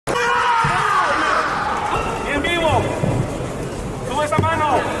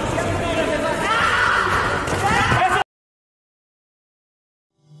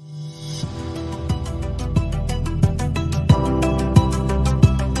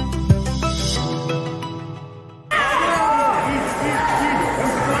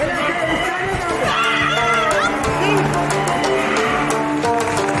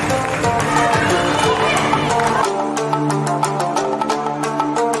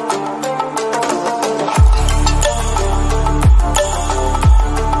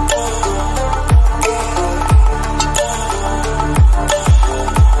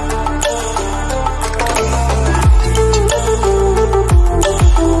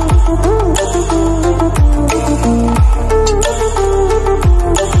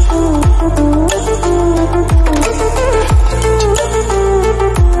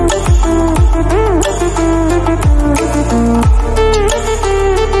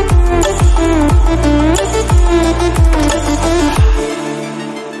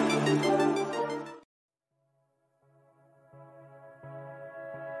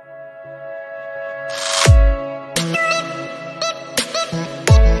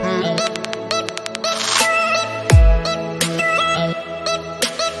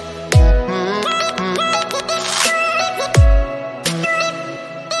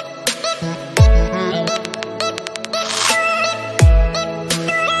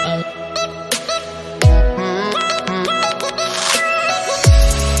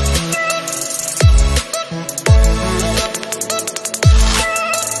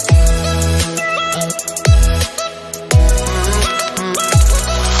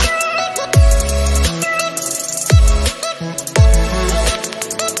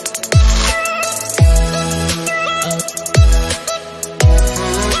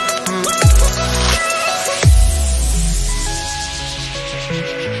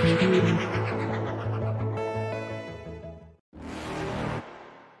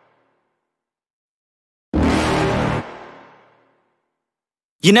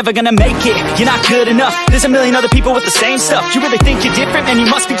You're never gonna make it, you're not good enough. There's a million other people with the same stuff. You really think you're different? Man, you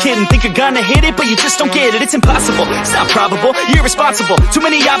must be kidding. Think you're gonna hit it, but you just don't get it. It's impossible, it's not probable, you're irresponsible. Too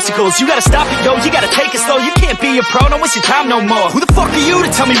many obstacles, you gotta stop it, yo. You gotta take it slow, you can't be a pro. Don't waste your time no more. Who the fuck are you to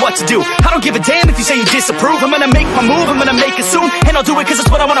tell me what to do? I don't give a damn if you say you disapprove. I'm gonna make my move, I'm gonna make it soon. And I'll do it cause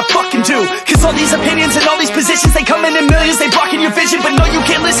it's what I wanna fucking do. Cause all these opinions and all these positions, they come in millions, they blocking your vision. But no, you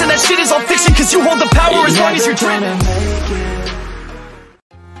can't listen, that shit is all fiction. Cause you hold the power as long as you're dreaming.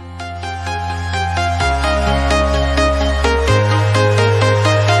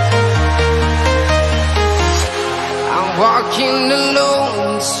 Walking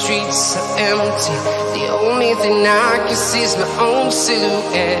alone, the streets are empty. The only thing I can see is my own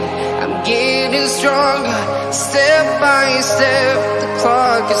silhouette. I'm getting stronger, step by step. The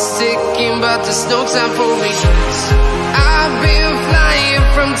clock is ticking, but there's no time for regrets. I've been flying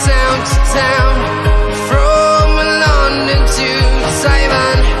from town to town, from London to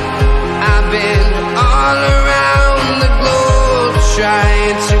Taiwan. I've been all around the globe,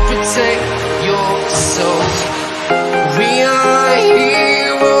 trying to protect your soul. We are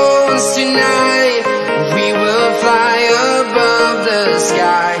heroes tonight. We will fly above the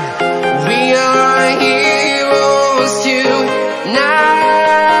sky. We are heroes tonight.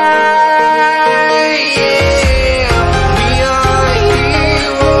 Yeah. We are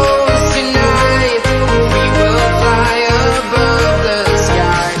heroes tonight. We will fly above the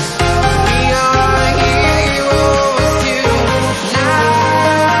sky. We are heroes tonight.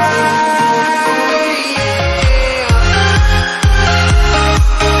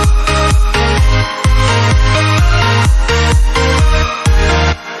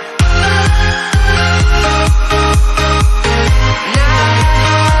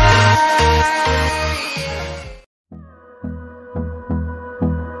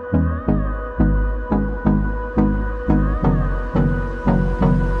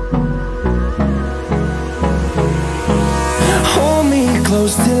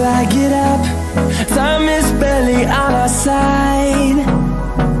 Close till I get up. Time is barely on our side.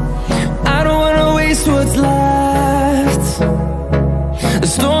 I don't wanna waste what's left. The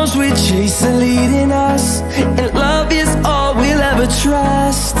storms we chase are leading us, and love is all we'll ever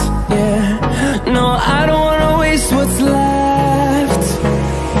trust. Yeah, no, I don't wanna waste what's left.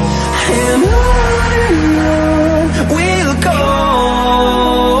 And on we'll go,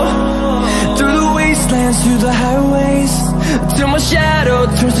 through the wastelands, through the highways, till my shadow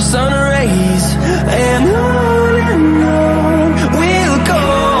turns to sun rays. And on we'll go,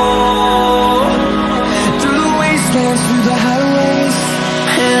 through the wastelands, through the highways,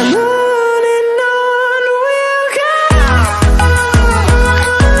 and on we'll go.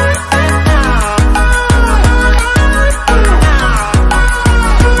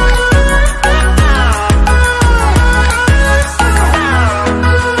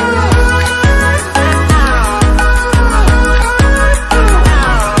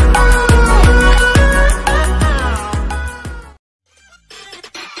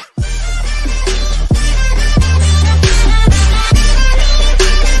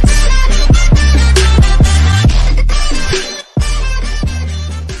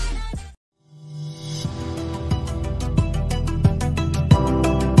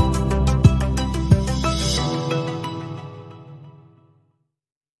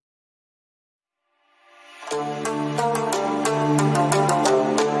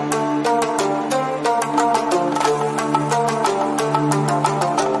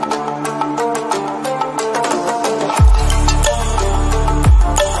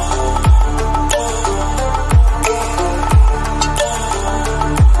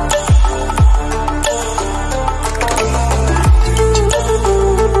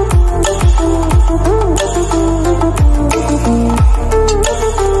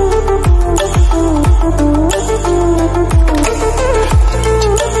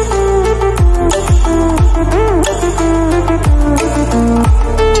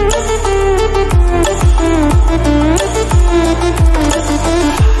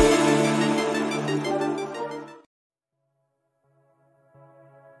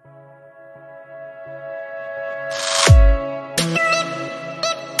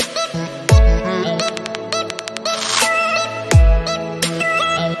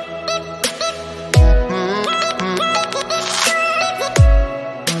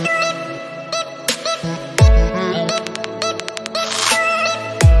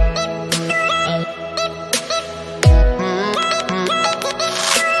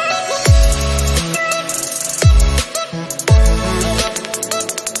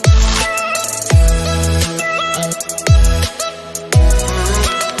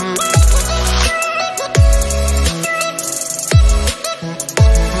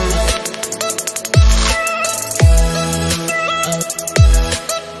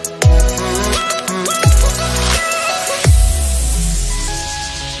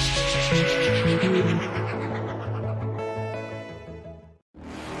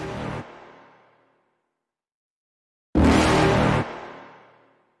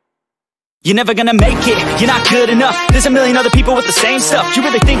 You're never gonna make it, you're not good enough. There's a million other people with the same stuff. You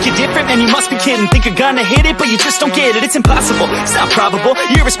really think you're different? Man, you must be kidding. Think you're gonna hit it, but you just don't get it. It's impossible, it's not probable,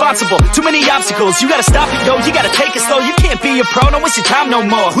 you're irresponsible. Too many obstacles, you gotta stop it, yo. You gotta take it slow, you can't be a pro. Don't waste your time no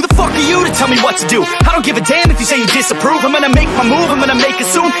more. Who the fuck are you to tell me what to do? I don't give a damn if you say you disapprove. I'm gonna make my move, I'm gonna make it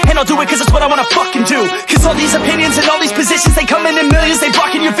soon. And I'll do it cause it's what I wanna fucking do. Cause all these opinions and all these positions, they come in millions. They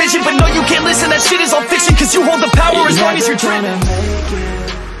blocking your vision, but no, you can't listen. That shit is all fiction. Cause you hold the power as long as you're driven.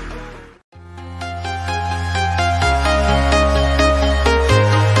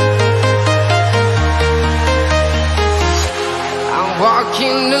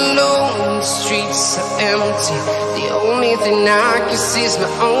 Walking alone, the streets are empty. The only thing I can see is my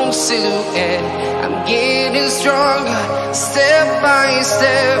own silhouette. I'm getting stronger, step by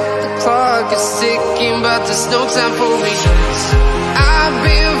step. The clock is ticking, but there's no time for regrets. I've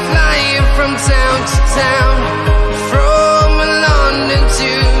been flying from town to town, from London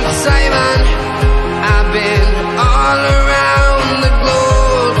to Taiwan. I've been all around the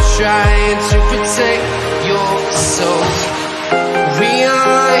globe, trying to protect your soul. We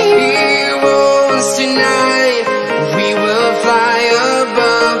are heroes tonight. We will fly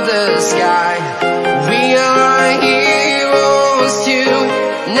above the sky. We are heroes tonight.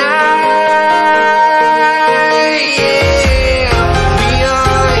 Yeah. We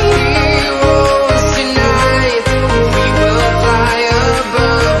are heroes tonight. We will fly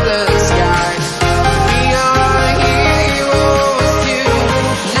above the sky. We are heroes tonight.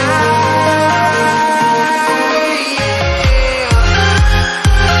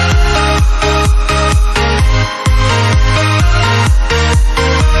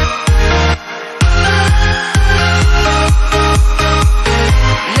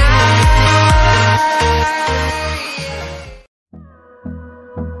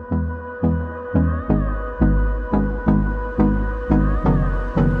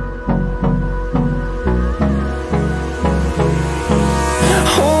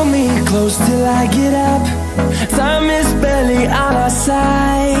 Hold me close till I get up. Time is barely on our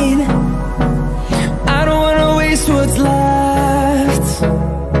side. I don't wanna waste what's left.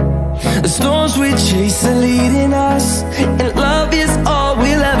 The storms we chase are leading us, and love is all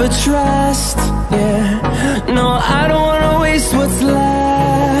we'll ever trust. Yeah, no, I don't